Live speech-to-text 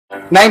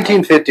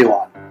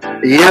1951,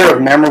 the year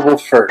of memorable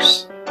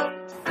firsts.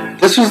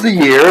 This was the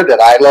year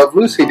that I Love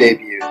Lucy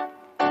debuted.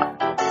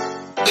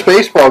 The first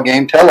baseball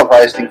game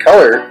televised in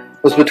color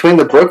was between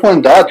the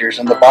Brooklyn Dodgers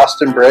and the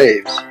Boston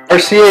Braves.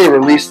 RCA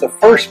released the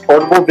first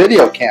portable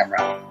video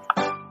camera.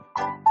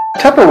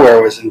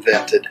 Tupperware was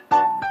invented.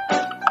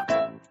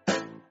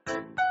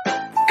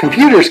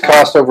 Computers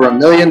cost over $1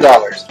 million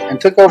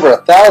and took over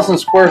 1,000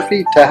 square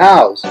feet to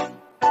house.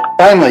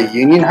 Finally,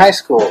 Union High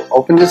School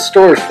opened its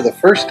doors for the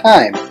first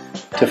time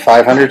to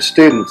 500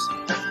 students.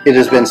 It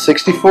has been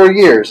 64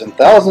 years and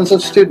thousands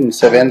of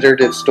students have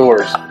entered its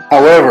doors.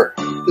 However,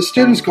 the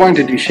students going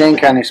to Duchesne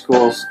County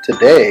schools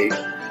today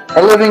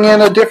are living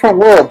in a different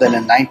world than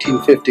in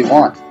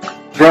 1951.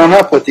 Grown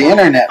up with the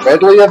internet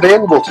readily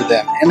available to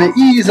them and the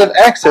ease of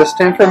access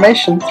to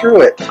information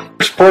through it. The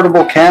first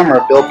portable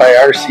camera built by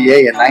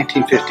RCA in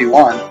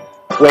 1951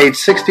 weighed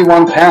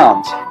 61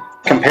 pounds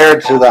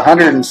compared to the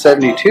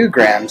 172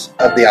 grams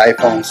of the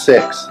iPhone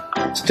 6.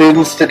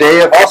 Students today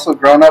have also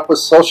grown up with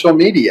social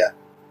media.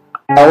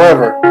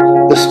 However,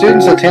 the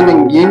students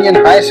attending Union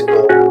High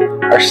School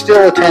are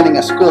still attending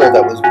a school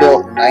that was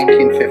built in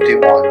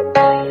 1951.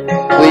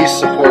 Please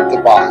support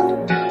the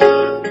bond.